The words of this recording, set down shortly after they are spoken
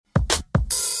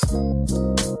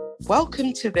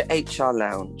Welcome to the HR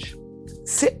Lounge.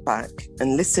 Sit back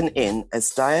and listen in as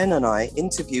Diane and I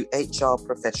interview HR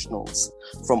professionals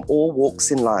from all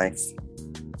walks in life.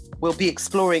 We'll be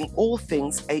exploring all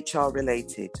things HR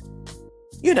related.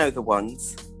 You know the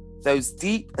ones, those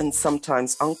deep and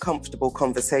sometimes uncomfortable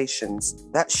conversations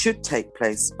that should take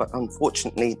place but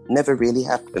unfortunately never really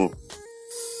happen.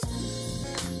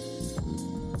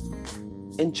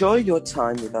 Enjoy your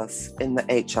time with us in the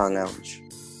HR Lounge.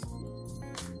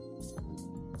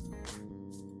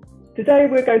 Today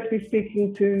we're going to be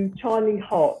speaking to Charlie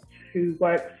Hart, who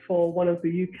works for one of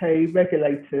the UK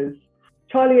regulators.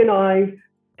 Charlie and I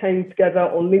came together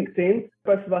on LinkedIn.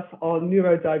 Both of us are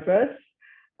neurodiverse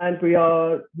and we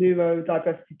are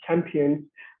neurodiversity champions.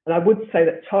 And I would say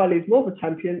that Charlie is more of a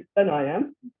champion than I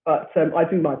am, but I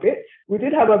do my bit. We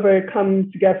did, however,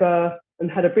 come together and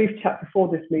had a brief chat before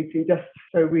this meeting just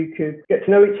so we could get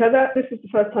to know each other. This is the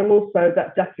first time also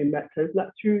that Jacqueline met her. Isn't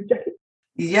that true, Jacqueline?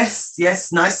 Yes.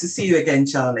 Nice to see you again,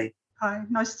 Charlie. Hi,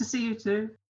 nice to see you too.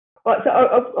 Right, so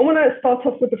I want to start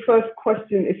off with the first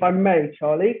question, if I may,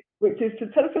 Charlie, which is to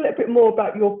tell us a little bit more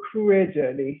about your career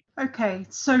journey. Okay,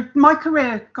 so my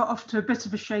career got off to a bit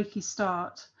of a shaky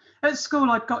start. At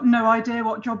school, I'd got no idea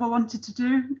what job I wanted to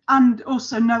do and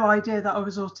also no idea that I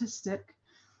was autistic.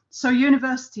 So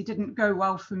university didn't go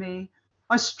well for me.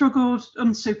 I struggled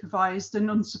unsupervised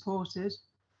and unsupported.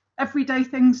 Everyday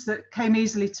things that came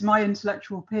easily to my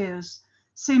intellectual peers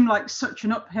seemed like such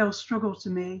an uphill struggle to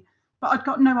me, but I'd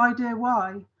got no idea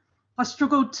why. I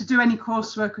struggled to do any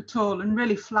coursework at all and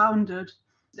really floundered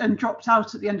and dropped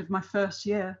out at the end of my first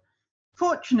year.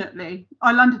 Fortunately,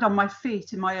 I landed on my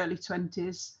feet in my early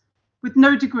 20s. With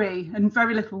no degree and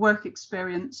very little work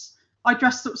experience, I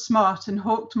dressed up smart and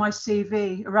hawked my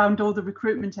CV around all the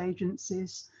recruitment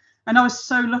agencies. And I was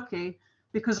so lucky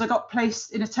because I got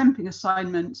placed in a temping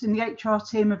assignment in the HR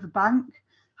team of a bank,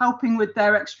 helping with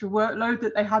their extra workload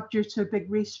that they had due to a big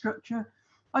restructure.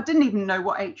 I didn't even know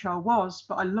what HR was,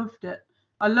 but I loved it.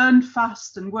 I learned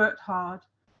fast and worked hard.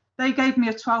 They gave me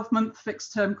a 12-month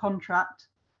fixed-term contract,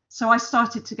 so I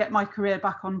started to get my career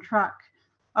back on track.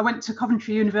 I went to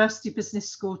Coventry University Business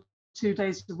School 2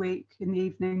 days a week in the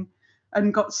evening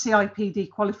and got CIPD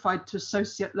qualified to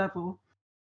associate level.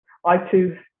 I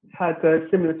too had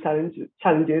similar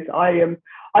challenges. I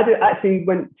actually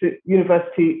went to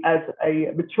university as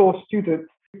a mature student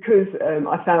because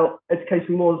I found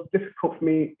education more difficult for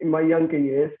me in my younger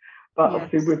years. But yes,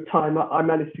 obviously with time, I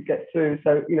managed to get through.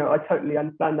 So, I totally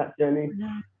understand that journey.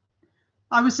 Yeah.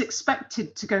 I was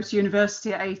expected to go to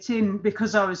university at 18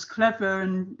 because I was clever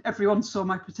and everyone saw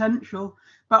my potential.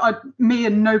 But me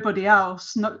and nobody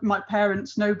else, not my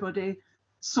parents, nobody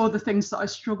saw the things that I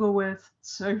struggle with.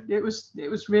 So it was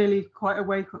really quite a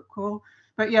wake-up call.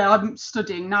 But yeah, I'm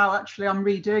studying now. Actually, I'm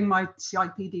redoing my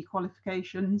CIPD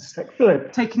qualifications.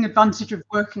 Excellent. Taking advantage of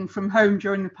working from home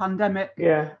during the pandemic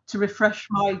to refresh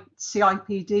my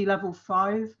CIPD level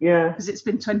 5. Yeah. Because it's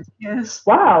been 20 years.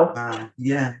 Wow.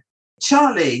 Yeah.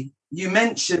 Charlie, you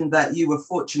mentioned that you were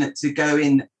fortunate to go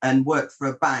in and work for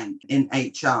a bank in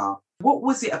HR. What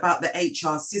was it about the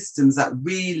HR systems that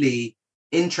really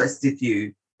interested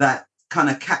you, that kind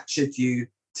of captured you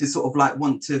to sort of like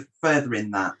want to further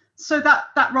in that? So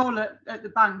that role at the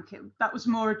bank, that was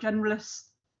more a generalist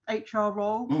HR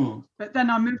role. But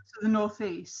then I moved to the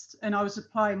Northeast and I was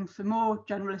applying for more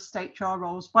generalist HR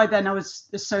roles. By then I was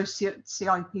associate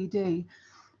CIPD,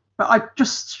 but I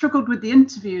just struggled with the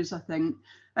interviews, I think.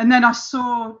 And then I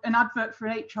saw an advert for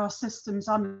an HR systems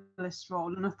analyst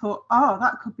role and I thought,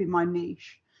 that could be my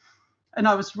niche. And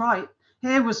I was right.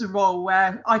 Here was a role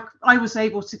where I was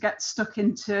able to get stuck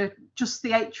into just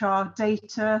the HR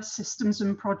data, systems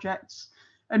and projects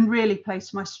and really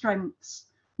place my strengths.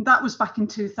 That was back in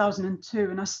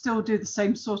 2002 and I still do the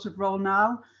same sort of role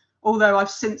now, although I've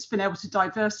since been able to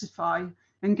diversify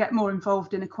and get more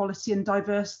involved in equality and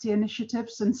diversity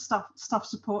initiatives and staff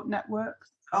support networks.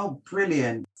 Oh,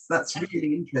 brilliant. That's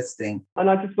really interesting. And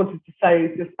I just wanted to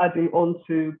say, just adding on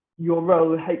to your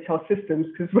role in HR systems,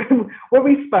 because when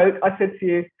we spoke, I said to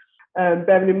you,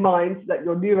 bearing in mind that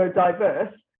you're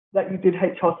neurodiverse, that you did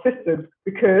HR systems,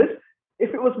 because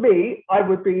if it was me, I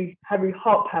would be having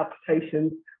heart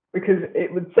palpitations because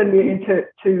it would send me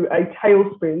into a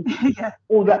tailspin,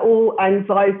 all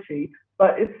anxiety.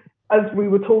 But as we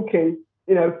were talking,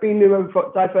 being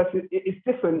neurodiverse is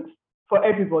different for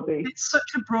everybody. It's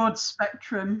such a broad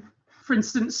spectrum. For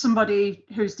instance, somebody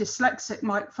who's dyslexic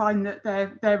might find that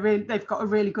they've got a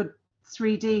really good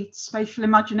 3D spatial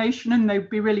imagination and they'd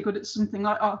be really good at something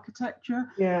like architecture.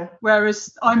 Yeah.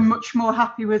 Whereas I'm much more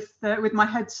happy with my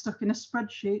head stuck in a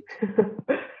spreadsheet.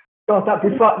 God,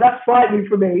 that's frightening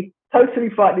for me. totally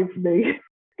frightening for me.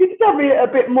 Could you tell me a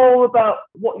bit more about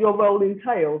what your role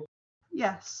entails?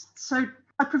 Yes. So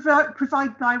I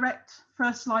provide direct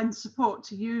first-line support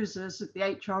to users of the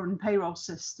HR and payroll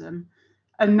system.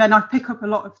 And then I pick up a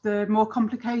lot of the more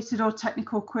complicated or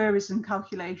technical queries and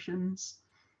calculations.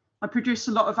 I produce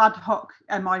a lot of ad hoc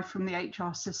MI from the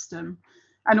HR system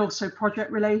and also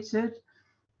project related.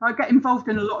 I get involved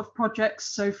in a lot of projects.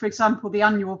 So for example, the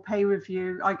annual pay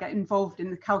review, I get involved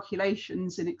in the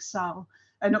calculations in Excel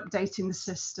and updating the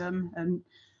system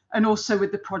and also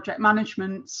with the project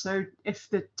management. So if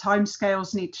the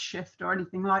timescales need to shift or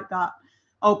anything like that,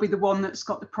 I'll be the one that's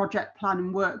got the project plan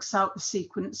and works out the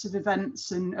sequence of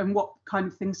events and what kind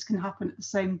of things can happen at the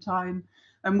same time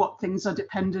and what things are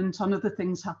dependent on other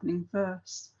things happening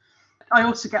first. I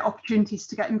also get opportunities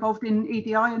to get involved in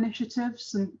EDI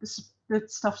initiatives and the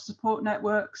staff support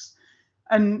networks.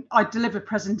 And I deliver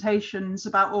presentations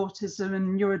about autism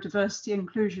and neurodiversity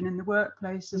inclusion in the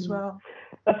workplace as well.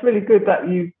 That's really good that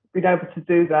you've been able to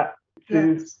do that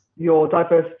to your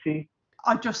diversity.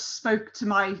 I just spoke to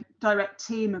my direct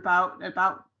team about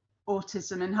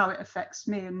autism and how it affects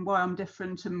me and why I'm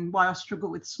different and why I struggle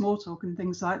with small talk and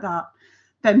things like that.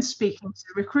 Then speaking to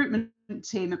the recruitment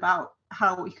team about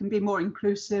how we can be more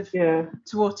inclusive to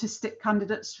autistic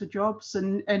candidates for jobs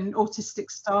and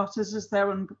autistic starters as they're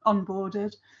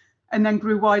onboarded, and then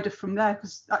grew wider from there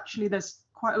because actually there's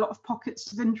quite a lot of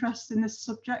pockets of interest in this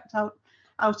subject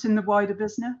out in the wider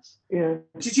business. Yeah.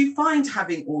 Did you find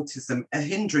having autism a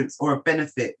hindrance or a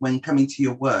benefit when coming to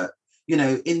your work, you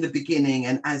know, in the beginning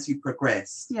and as you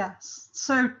progressed? Yes.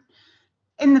 So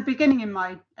in the beginning in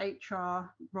my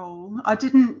HR role, I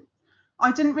didn't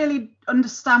really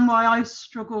understand why I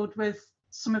struggled with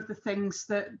some of the things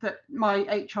that my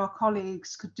HR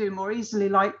colleagues could do more easily,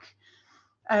 like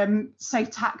say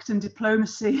tact and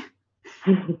diplomacy.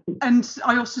 And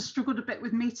I also struggled a bit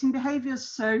with meeting behaviours.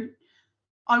 So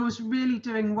I was really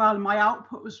doing well and my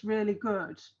output was really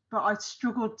good, but I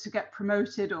struggled to get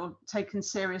promoted or taken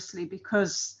seriously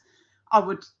because I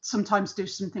would sometimes do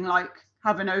something like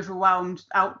have an overwhelmed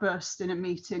outburst in a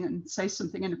meeting and say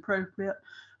something inappropriate.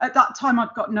 At that time,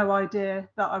 I'd got no idea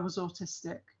that I was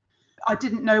autistic. I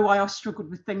didn't know why I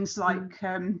struggled with things like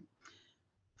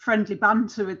friendly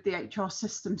banter with the HR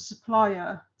system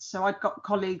supplier. So I'd got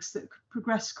colleagues that could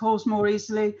progress calls more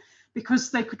easily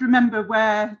because they could remember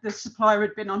where the supplier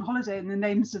had been on holiday and the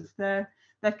names of their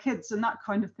kids and that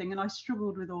kind of thing. And I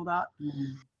struggled with all that.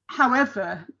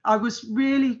 However, I was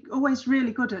always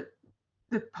really good at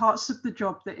the parts of the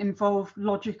job that involve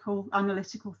logical,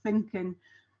 analytical thinking.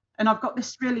 And I've got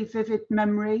this really vivid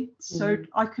memory. So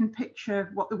I can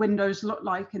picture what the windows look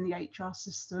like in the HR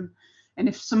system. And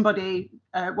if somebody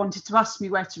wanted to ask me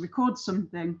where to record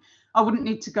something, I wouldn't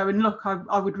need to go and look.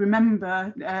 I would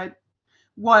remember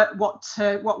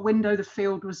what window the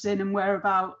field was in and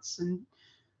whereabouts. And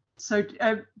so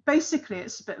basically,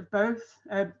 it's a bit of both.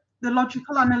 The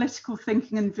logical, analytical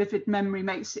thinking and vivid memory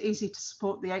makes it easy to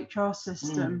support the HR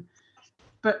system.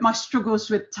 But my struggles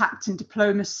with tact and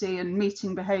diplomacy and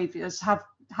meeting behaviours have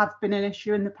been an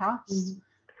issue in the past.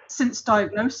 Since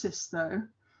diagnosis, though,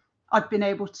 I've been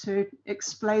able to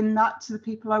explain that to the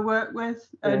people I work with,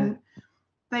 and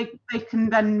they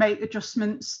can then make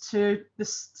adjustments to the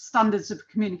standards of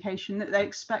communication that they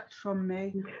expect from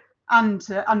me, and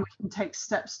we can take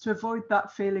steps to avoid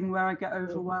that feeling where I get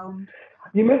overwhelmed.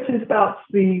 You mentioned about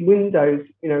the windows,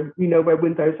 you know where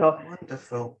windows are.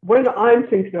 Wonderful. When I'm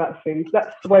thinking about things,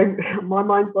 that's the way my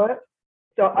mind works.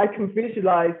 So I can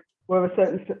visualize where a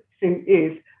certain thing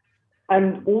is.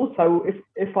 And also,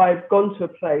 if I've gone to a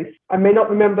place, I may not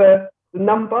remember the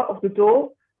number of the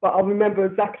door, but I'll remember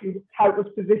exactly how it was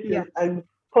positioned and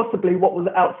possibly what was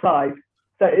outside.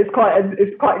 So it's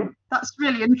quite. That's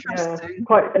really interesting.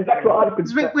 Quite exactly what I was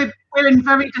going to say. We're in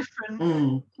very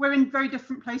different. We're in very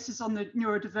different places on the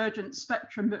neurodivergent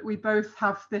spectrum, but we both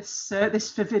have this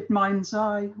vivid mind's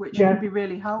eye, which can be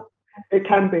really helpful. It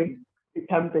can be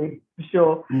for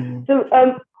sure.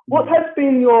 So, what has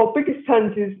been your biggest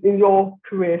challenges in your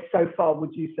career so far,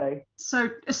 would you say? So,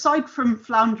 aside from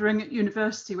floundering at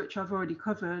university, which I've already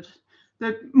covered,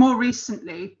 more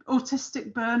recently,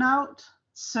 autistic burnout.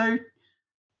 So,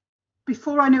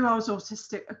 before I knew I was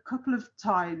autistic, a couple of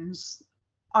times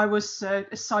I was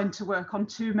assigned to work on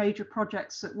two major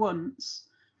projects at once.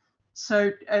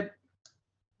 So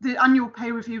the annual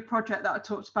pay review project that I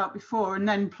talked about before, and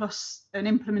then plus an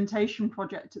implementation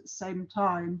project at the same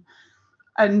time.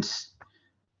 And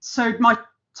so my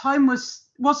time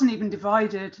wasn't even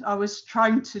divided. I was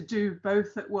trying to do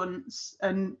both at once,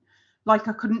 and I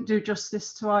couldn't do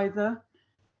justice to either.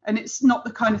 And it's not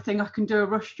the kind of thing I can do a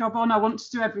rush job on. I want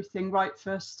to do everything right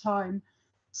first time.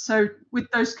 So with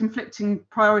those conflicting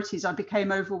priorities, I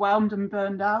became overwhelmed and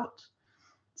burned out.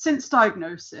 Since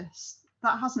diagnosis,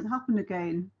 that hasn't happened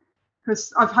again,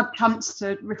 because I've had chance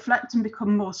to reflect and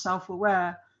become more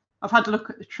self-aware. I've had a look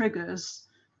at the triggers,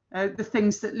 the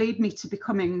things that lead me to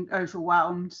becoming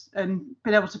overwhelmed, and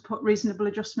been able to put reasonable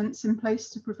adjustments in place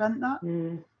to prevent that.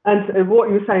 And what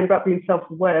you were saying about being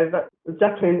self-aware, that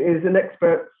Jacqueline is an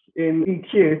expert in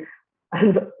EQ.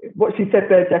 And what she said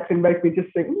there, Jacqueline, made me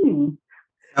just think,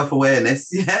 Self-awareness,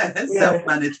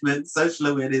 self-management, social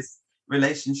awareness,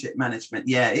 relationship management.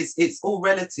 It's all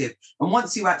relative. And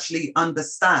once you actually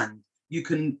understand, you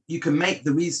can make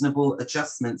the reasonable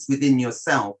adjustments within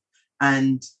yourself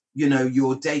and, you know,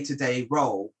 your day-to-day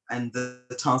role and the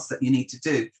tasks that you need to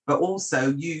do. But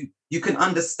also you can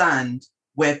understand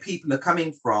where people are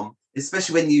coming from,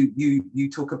 especially when you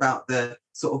talk about the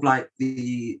sort of like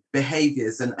the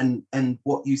behaviors and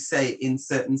what you say in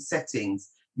certain settings.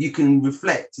 You can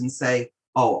reflect and say,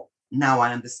 oh, now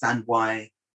I understand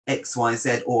why X, Y,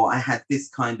 Z, or I had this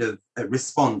kind of a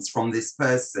response from this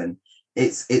person.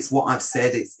 It's what I've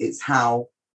said. It's how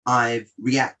I've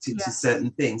reacted to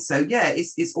certain things. So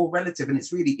it's all relative, and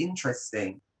it's really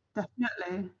interesting.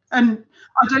 Definitely. And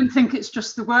I don't think it's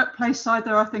just the workplace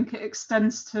either. I think it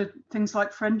extends to things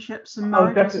like friendships and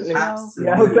marriages as well.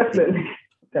 Absolutely.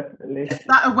 Definitely.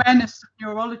 That awareness of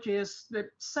neurology has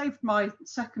saved my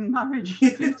second marriage a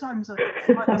few times.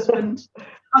 My husband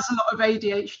has a lot of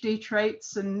ADHD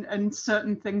traits and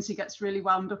certain things he gets really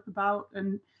wound up about.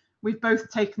 And we've both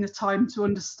taken the time to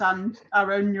understand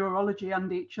our own neurology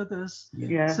and each other's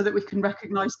so that we can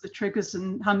recognise the triggers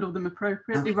and handle them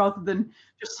appropriately rather than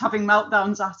just having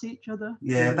meltdowns at each other.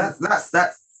 Yeah,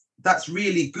 that's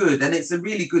really good. And it's a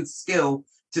really good skill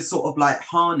to sort of like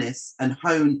harness and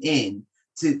hone in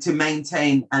to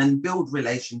maintain and build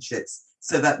relationships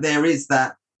so that there is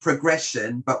that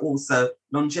progression, but also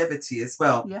longevity as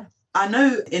well. Yeah. I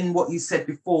know in what you said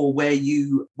before, where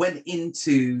you went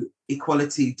into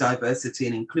equality, diversity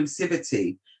and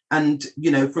inclusivity, and, you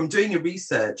know, from doing your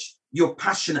research, you're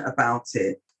passionate about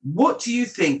it. What do you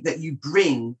think that you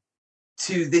bring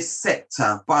to this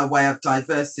sector by way of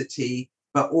diversity,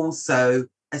 but also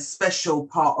a special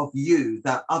part of you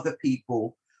that other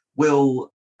people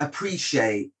will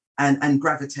appreciate and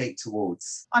gravitate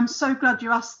towards? I'm so glad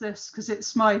you asked this, because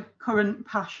it's my current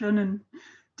passion and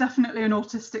definitely an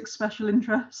autistic special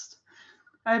interest.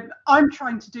 I'm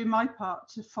trying to do my part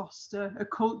to foster a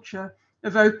culture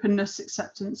of openness,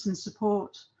 acceptance and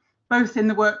support, both in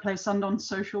the workplace and on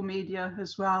social media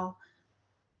as well.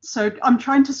 So I'm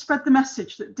trying to spread the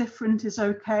message that different is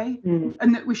okay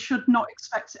and that we should not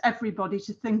expect everybody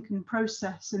to think and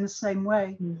process in the same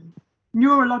way.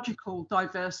 Neurological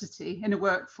diversity in a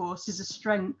workforce is a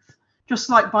strength, just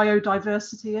like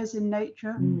biodiversity is in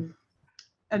nature.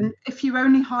 And if you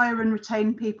only hire and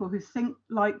retain people who think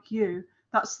like you,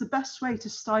 that's the best way to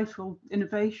stifle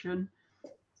innovation.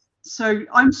 So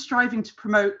I'm striving to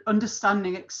promote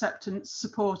understanding, acceptance,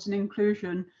 support and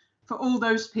inclusion for all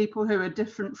those people who are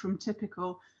different from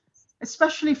typical,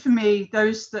 especially for me,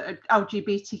 those that are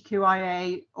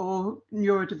LGBTQIA or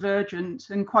neurodivergent,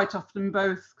 and quite often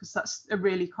both, because that's a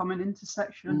really common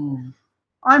intersection.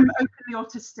 I'm openly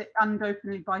autistic and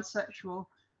openly bisexual,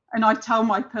 and I tell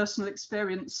my personal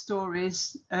experience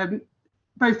stories,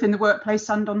 both in the workplace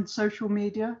and on social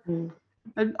media.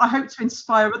 And I hope to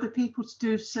inspire other people to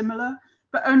do similar,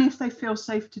 but only if they feel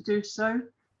safe to do so.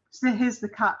 So here's the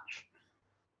catch.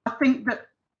 I think that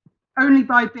only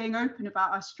by being open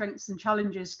about our strengths and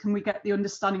challenges can we get the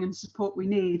understanding and support we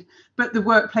need. But the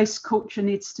workplace culture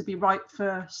needs to be right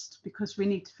first, because we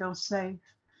need to feel safe.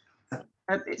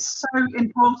 It's so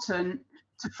important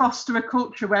to foster a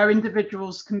culture where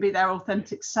individuals can be their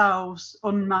authentic selves,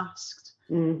 unmasked,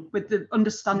 with the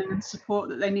understanding and support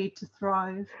that they need to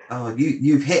thrive. Oh,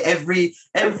 you've hit every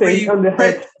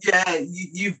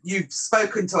you've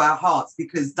spoken to our hearts,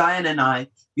 because Diane and I,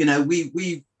 you know,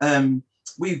 we've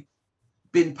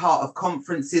been part of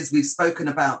conferences, we've spoken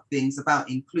about things about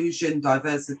inclusion,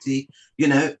 diversity, you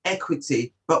know,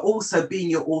 equity, but also being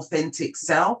your authentic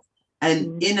self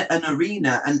and in an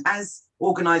arena. And as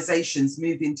organizations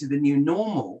move into the new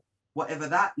normal, whatever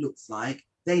that looks like,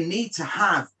 they need to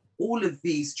have all of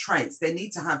these traits. They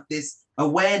need to have this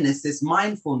awareness, this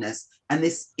mindfulness, and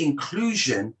this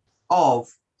inclusion of,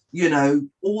 you know,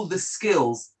 all the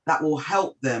skills that will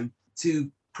help them to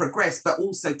progress, but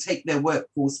also take their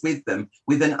workforce with them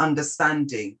with an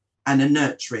understanding and a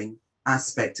nurturing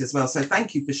aspect as well. So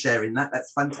thank you for sharing that.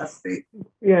 That's fantastic.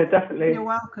 Yeah, definitely. You're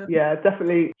welcome. Yeah,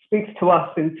 definitely speaks to us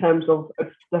in terms of, as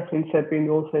Jacqueline said, being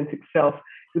your authentic self.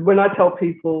 When I tell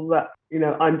people that, you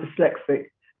know, I'm dyslexic,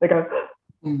 they go,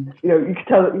 You know, you can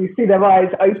tell, you see their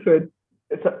eyes open.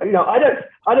 You know, I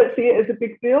don't see it as a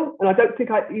big deal, and I don't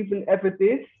think I even ever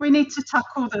did. We need to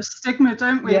tackle the stigma,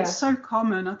 don't we? Yeah. It's so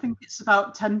common. I think it's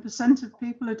about 10% of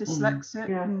people are dyslexic.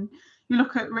 Yeah. And you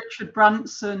look at Richard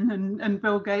Branson and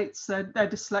Bill Gates, they're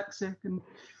dyslexic, and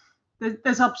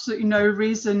there's absolutely no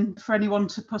reason for anyone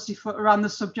to pussyfoot around the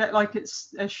subject like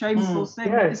it's a shameful thing.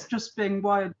 Yeah. It's just being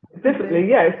wired. Definitely,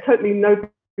 yeah, it's totally no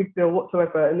big deal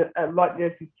whatsoever. And like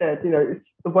as you said, you know, it's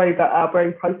the way that our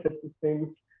brain processes things.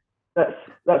 That's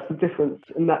the difference,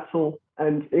 and that's all.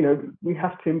 And you know, we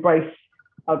have to embrace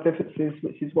our differences,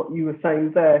 which is what you were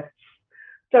saying there.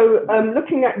 So,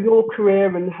 looking at your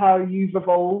career and how you've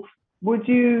evolved, would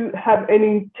you have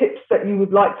any tips that you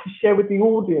would like to share with the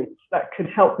audience that could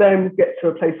help them get to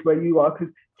a place where you are?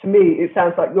 Because to me, it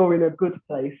sounds like you're in a good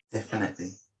place.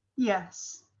 Definitely.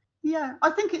 Yes. Yeah, I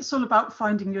think it's all about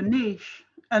finding your niche.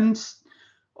 And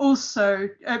also,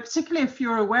 particularly if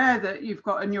you're aware that you've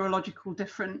got a neurological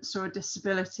difference or a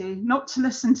disability, not to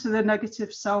listen to the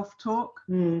negative self-talk.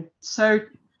 So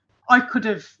I could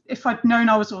have, if I'd known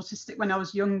I was autistic when I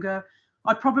was younger,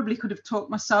 I probably could have talked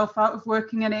myself out of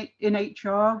working in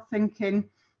HR, thinking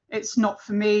it's not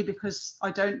for me because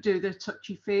I don't do the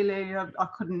touchy-feely. I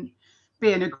couldn't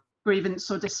be in a grievance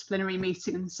or disciplinary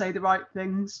meeting and say the right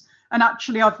things. And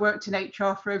actually, I've worked in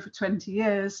HR for over 20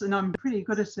 years and I'm pretty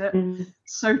good at it.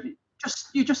 So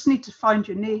you just need to find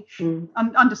your niche and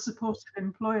a supportive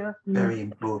employer. Very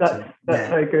important. That's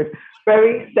very good.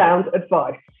 Very sound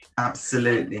advice.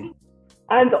 Absolutely.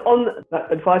 And on that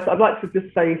advice, I'd like to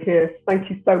just say here, thank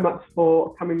you so much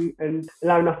for coming and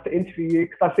allowing us to interview you,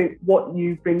 because I think what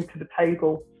you bring to the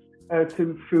table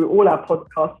through all our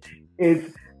podcasts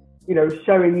is, you know,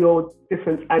 showing your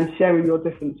difference and sharing your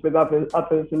difference with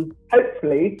others. And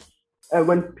hopefully,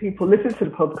 when people listen to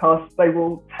the podcast, they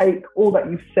will take all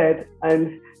that you've said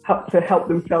and help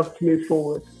themselves to move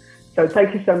forward. So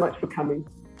thank you so much for coming.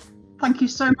 Thank you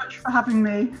so much for having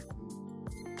me.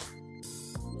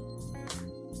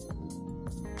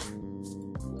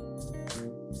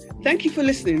 Thank you for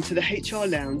listening to the HR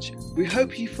Lounge. We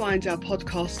hope you find our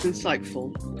podcast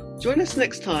insightful. Join us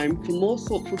next time for more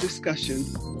thoughtful discussion.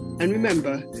 And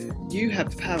remember, you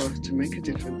have the power to make a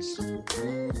difference.